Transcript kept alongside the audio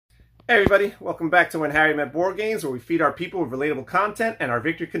Hey everybody, welcome back to When Harry Met Board Games, where we feed our people with relatable content and our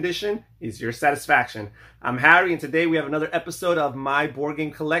victory condition is your satisfaction. I'm Harry, and today we have another episode of my board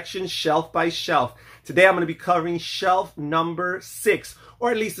game collection, Shelf by Shelf. Today I'm going to be covering shelf number 6,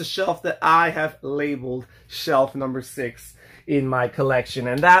 or at least the shelf that I have labeled shelf number 6 in my collection,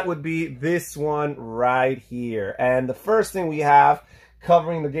 and that would be this one right here. And the first thing we have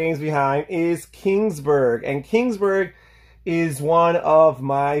covering the games behind is Kingsburg, and Kingsburg is one of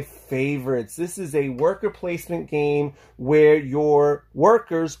my favorites. This is a worker placement game where your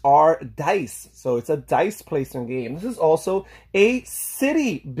workers are dice. So it's a dice placement game. This is also a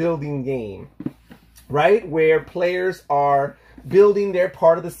city building game, right? Where players are building their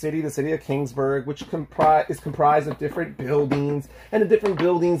part of the city of Kingsburg, which is comprised of different buildings, and the different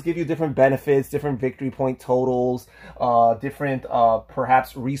buildings give you different benefits, different victory point totals, different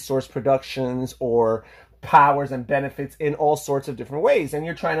perhaps resource productions or powers and benefits in all sorts of different ways. And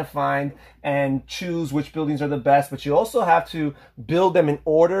you're trying to find and choose which buildings are the best, but you also have to build them in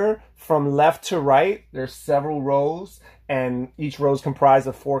order from left to right. There's several rows, and each row is comprised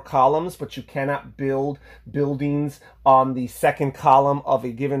of 4 columns, but you cannot build buildings on the second column of a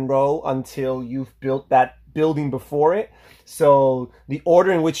given row until you've built that building before it. So the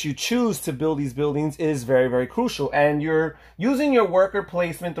order in which you choose to build these buildings is very, very crucial. And you're using your worker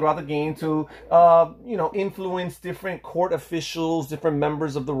placement throughout the game to, influence different court officials, different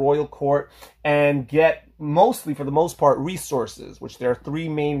members of the royal court, and get mostly, for the most part, resources, which there are 3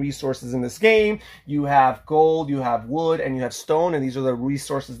 main resources in this game. You have gold, you have wood, and you have stone, and these are the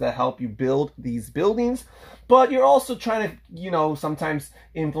resources that help you build these buildings. But you're also trying to, sometimes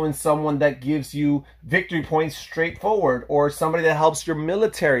influence someone that gives you victory points straightforward, or somebody that helps your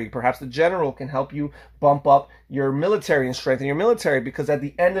military. Perhaps the general can help you bump up your military and strengthen your military, because at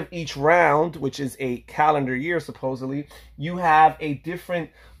the end of each round, which is a calendar year supposedly, you have a different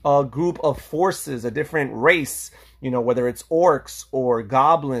group of forces, a different race, whether it's orcs or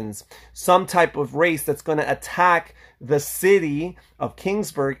goblins, some type of race that's going to attack the city of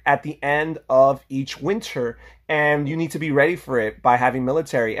Kingsburg at the end of each winter. And you need to be ready for it by having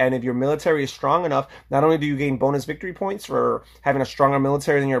military. And if your military is strong enough, not only do you gain bonus victory points for having a stronger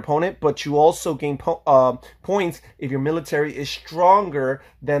military than your opponent, but you also gain points if your military is stronger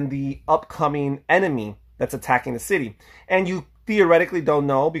than the upcoming enemy that's attacking the city. And you theoretically don't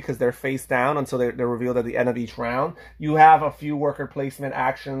know, because they're face down until they're revealed at the end of each round. You have a few worker placement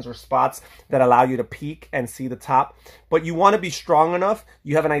actions or spots that allow you to peek and see the top. But you want to be strong enough.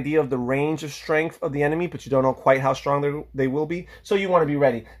 You have an idea of the range of strength of the enemy, but you don't know quite how strong they will be. So you want to be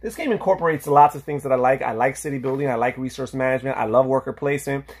ready. This game incorporates lots of things that I like. I like city building. I like resource management. I love worker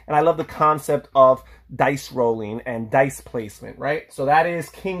placement. And I love the concept of dice rolling and dice placement, right? So that is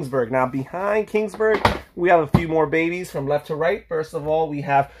Kingsburg. Now, behind Kingsburg, we have a few more babies from left to right. First of all, we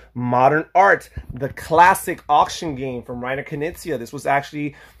have Modern Art, the classic auction game from Reiner Knizia. This was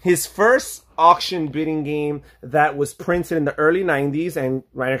actually his first auction bidding game that was printed in the early 90s, and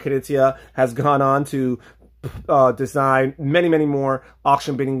Reiner Knizia has gone on to design many, many more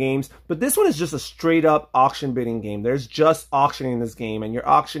auction bidding games. But this one is just a straight up auction bidding game. There's just auctioning in this game, and you're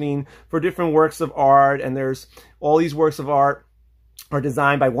auctioning for different works of art, and there's all these works of art are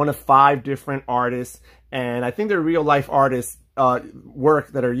designed by one of 5 different artists, and I think they're real life artists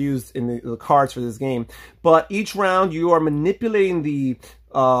work that are used in the cards for this game. But each round you are manipulating the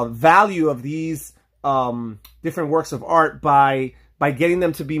value of these different works of art by getting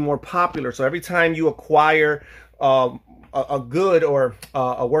them to be more popular. So every time you acquire a good or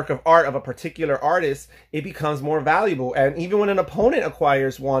a work of art of a particular artist, it becomes more valuable. And even when an opponent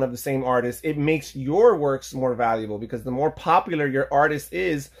acquires one of the same artist, it makes your works more valuable, because the more popular your artist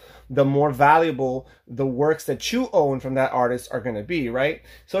is, the more valuable the works that you own from that artist are going to be, right?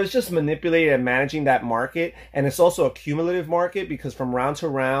 So it's just manipulating and managing that market. And it's also a cumulative market, because from round to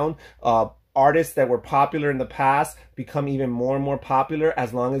round, artists that were popular in the past become even more and more popular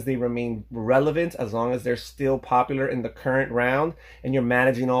as long as they remain relevant, as long as they're still popular in the current round, and you're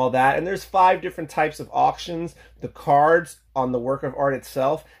managing all that. And there's 5 different types of auctions. The cards on the work of art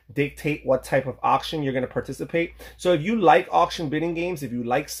itself dictate what type of auction you're going to participate. So if you like auction bidding games, if you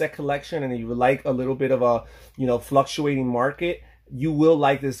like set collection, and if you like a little bit of a, fluctuating market, you will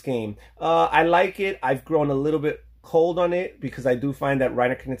like this game. I like it. I've grown a little bit cold on it, because I do find that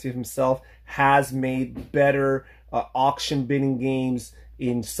Reiner Knizia himself has made better auction bidding games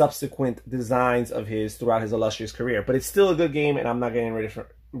in subsequent designs of his throughout his illustrious career. But it's still a good game, and I'm not getting rid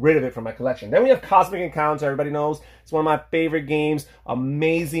of it from my collection. Then we have Cosmic Encounter. Everybody knows it's one of my favorite games.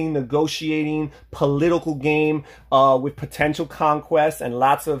 Amazing negotiating political game with potential conquests and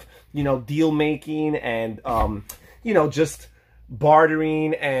lots of deal making and just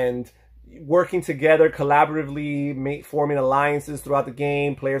bartering and working together collaboratively, forming alliances throughout the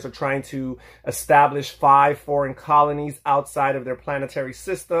game. Players are trying to establish 5 foreign colonies outside of their planetary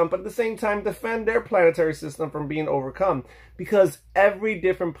system, but at the same time defend their planetary system from being overcome, because every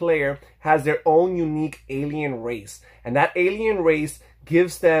different player has their own unique alien race, and that alien race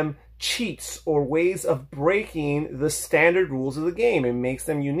gives them cheats or ways of breaking the standard rules of the game. It makes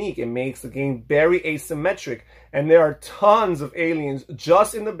them unique. It makes the game very asymmetric. And there are tons of aliens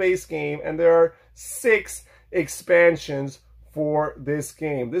just in the base game, and there are 6 expansions for this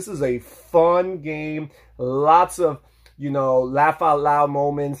game. This is a fun game. Lots of, laugh out loud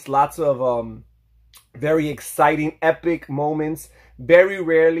moments, lots of very exciting, epic moments. Very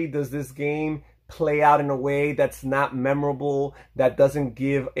rarely does this game play out in a way that's not memorable, that doesn't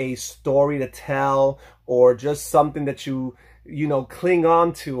give a story to tell, or just something that you cling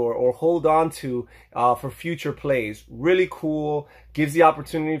on to or hold on to for future plays. Really cool. Gives the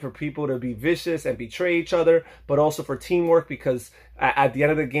opportunity for people to be vicious and betray each other, but also for teamwork, because at the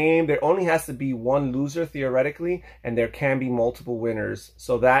end of the game, there only has to be one loser theoretically, and there can be multiple winners.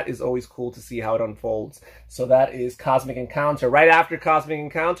 So that is always cool to see how it unfolds. So that is Cosmic Encounter. Right after Cosmic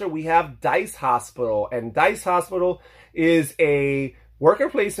Encounter, we have Dice Hospital, and Dice Hospital is a worker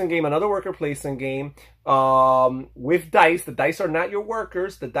placement game, another worker placement game with dice. The dice are not your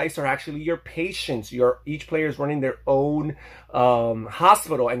workers. The dice are actually your patients. Each player is running their own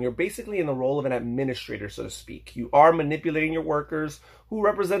hospital, and you're basically in the role of an administrator, so to speak. You are manipulating your workers, who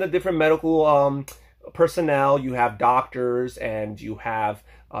represent a different medical personnel. You have doctors, and you have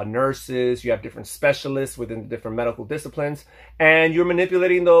nurses. You have different specialists within the different medical disciplines, and you're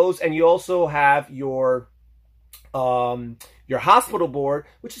manipulating those. And you also have your hospital board,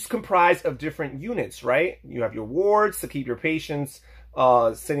 which is comprised of different units, right? You have your wards to keep your patients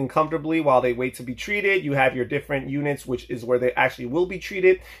sitting comfortably while they wait to be treated. You have your different units, which is where they actually will be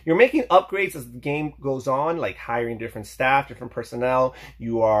treated. You're making upgrades as the game goes on, like hiring different staff, different personnel.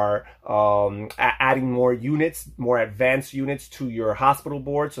 You are adding more units, more advanced units to your hospital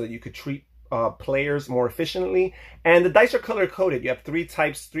board so that you could treat players more efficiently. And the dice are color coded. You have 3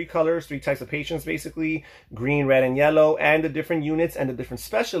 types, 3 colors, 3 types of patients, basically: green, red, and yellow. And the different units and the different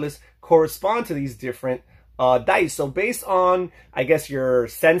specialists correspond to these different dice. So based on, I guess, your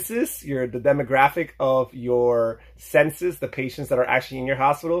census, the demographic of your census, the patients that are actually in your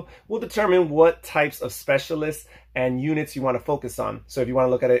hospital, will determine what types of specialists and units you want to focus on. So if you want to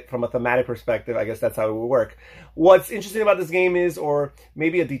look at it from a thematic perspective, I guess that's how it will work. What's interesting about this game is, or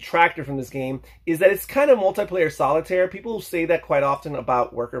maybe a detractor from this game, is that it's kind of multiplayer solitaire. People say that quite often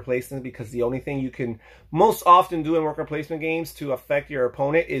about worker placement, because the only thing you can most often do in worker placement games to affect your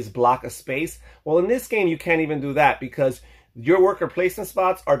opponent is block a space. Well, in this game, you can't even do that, because your worker placement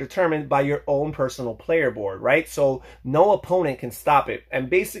spots are determined by your own personal player board, right? So no opponent can stop it. And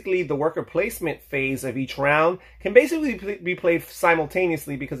basically, the worker placement phase of each round can basically be played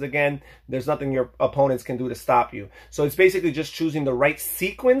simultaneously, because again, there's nothing your opponents can do to stop you. So it's basically just choosing the right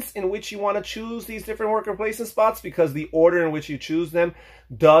sequence in which you want to choose these different worker placement spots, because the order in which you choose them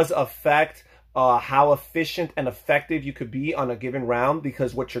does affect how efficient and effective you could be on a given round.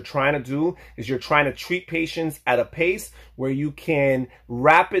 Because what you're trying to do is you're trying to treat patients at a pace where you can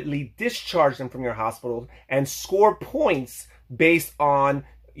rapidly discharge them from your hospital and score points based on,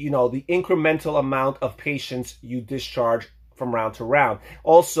 the incremental amount of patients you discharge from round to round.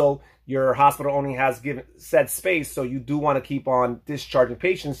 Also, your hospital only has set space, so you do want to keep on discharging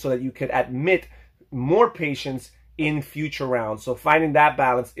patients so that you could admit more patients in future rounds. So finding that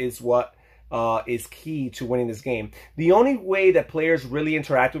balance is what is key to winning this game. The only way that players really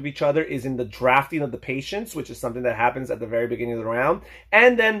interact with each other is in the drafting of the patients, which is something that happens at the very beginning of the round,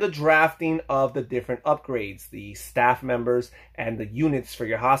 and then the drafting of the different upgrades, the staff members and the units for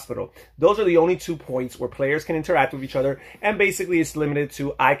your hospital. Those are the only 2 points where players can interact with each other, and basically it's limited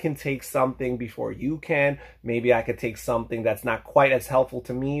to, I can take something before you can. Maybe I could take something that's not quite as helpful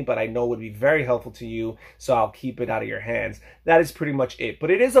to me, but I know would be very helpful to you, so I'll keep it out of your hands. That is pretty much it.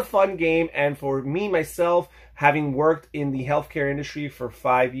 But it is a fun game, and for me, myself, having worked in the healthcare industry for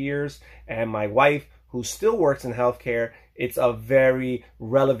 5 years, and my wife, who still works in healthcare, it's a very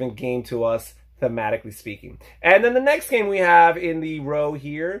relevant game to us, thematically speaking. And then the next game we have in the row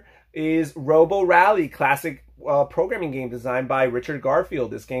here is Robo Rally, classic programming game designed by Richard Garfield.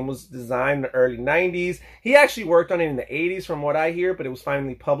 This game was designed in the early 90s. He actually worked on it in the 80s from what I hear, but it was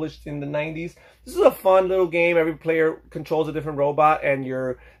finally published in the 90s. This is a fun little game. Every player controls a different robot, and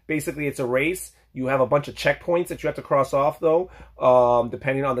basically it's a race. You have a bunch of checkpoints that you have to cross off, though.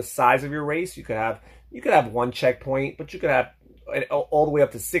 Depending on the size of your race, you could have 1 checkpoint, but you could have all the way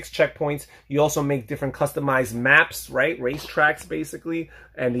up to 6 checkpoints. You also make different customized maps, right? Racetracks, basically.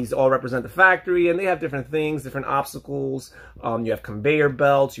 And these all represent the factory, and they have different things, different obstacles. You have conveyor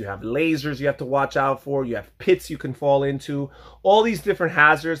belts, you have lasers you have to watch out for, you have pits you can fall into, all these different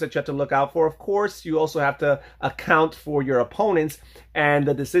hazards that you have to look out for. Of course, you also have to account for your opponents and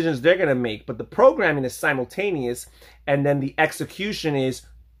the decisions they're going to make. But the programming is simultaneous, and then the execution is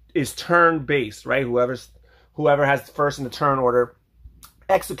turn-based, right? Whoever has first in the turn order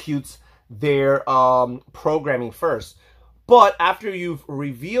executes their programming first. But after you've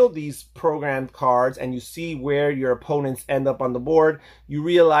revealed these programmed cards and you see where your opponents end up on the board, you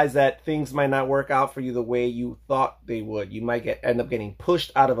realize that things might not work out for you the way you thought they would. You might end up getting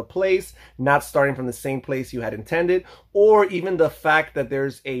pushed out of a place, not starting from the same place you had intended, or even the fact that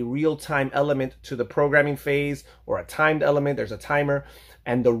there's a real-time element to the programming phase, or a timed element, there's a timer,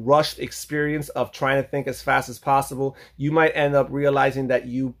 and the rushed experience of trying to think as fast as possible, you might end up realizing that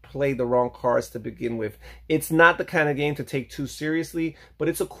you played the wrong cards to begin with. It's not the kind of game to take too seriously, but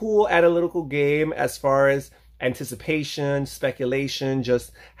it's a cool analytical game as far as anticipation, speculation,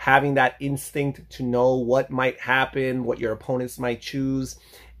 just having that instinct to know what might happen, what your opponents might choose,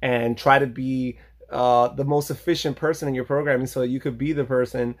 and try to be the most efficient person in your programming so that you could be the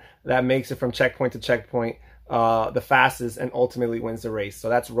person that makes it from checkpoint to checkpoint the fastest and ultimately wins the race. So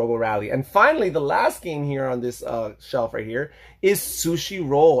that's Robo Rally. And finally, the last game here on this shelf right here is Sushi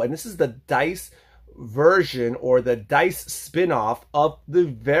Roll. And this is the dice version, or the dice spin-off of the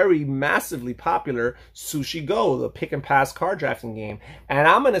very massively popular Sushi Go, the pick and pass card drafting game. And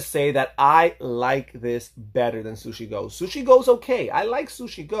I'm going to say that I like this better than Sushi Go. Sushi Go's okay. I like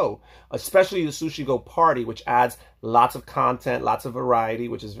Sushi Go, especially the Sushi Go Party, which adds lots of content, lots of variety,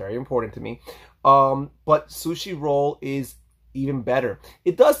 which is very important to me. But Sushi Roll is even better.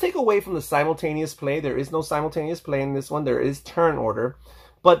 It does take away from the simultaneous play. There is no simultaneous play in this one. There is turn order,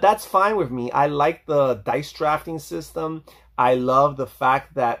 but that's fine with me. I like the dice drafting system. I love the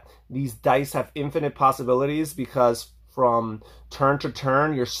fact that these dice have infinite possibilities, because from turn to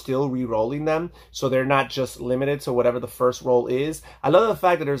turn, you're still re-rolling them. So they're not just limited to whatever the first roll is. I love the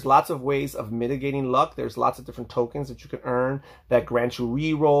fact that there's lots of ways of mitigating luck. There's lots of different tokens that you can earn that grant you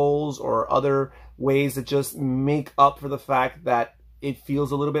re-rolls, or other ways that just make up for the fact that it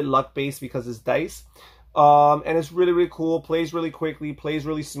feels a little bit luck-based because it's dice. And it's really, really cool. Plays really quickly, plays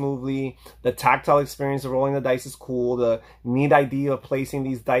really smoothly. The tactile experience of rolling the dice is cool. The neat idea of placing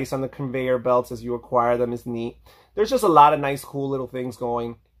these dice on the conveyor belts as you acquire them is neat. There's just a lot of nice, cool little things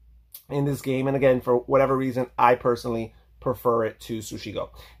going in this game. And again, for whatever reason, I personally prefer it to Sushi Go.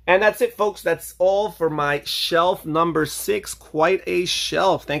 And that's it, folks. That's all for my shelf number 6. Quite a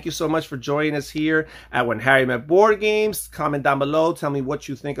shelf. Thank you so much for joining us here at When Harry Met Board Games. Comment down below. Tell me what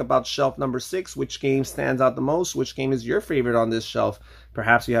you think about shelf number 6. Which game stands out the most? Which game is your favorite on this shelf?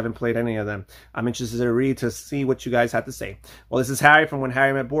 Perhaps you haven't played any of them. I'm interested to read to see what you guys have to say. Well, this is Harry from When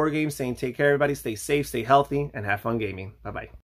Harry Met Board Games saying take care, everybody. Stay safe, stay healthy, and have fun gaming. Bye-bye.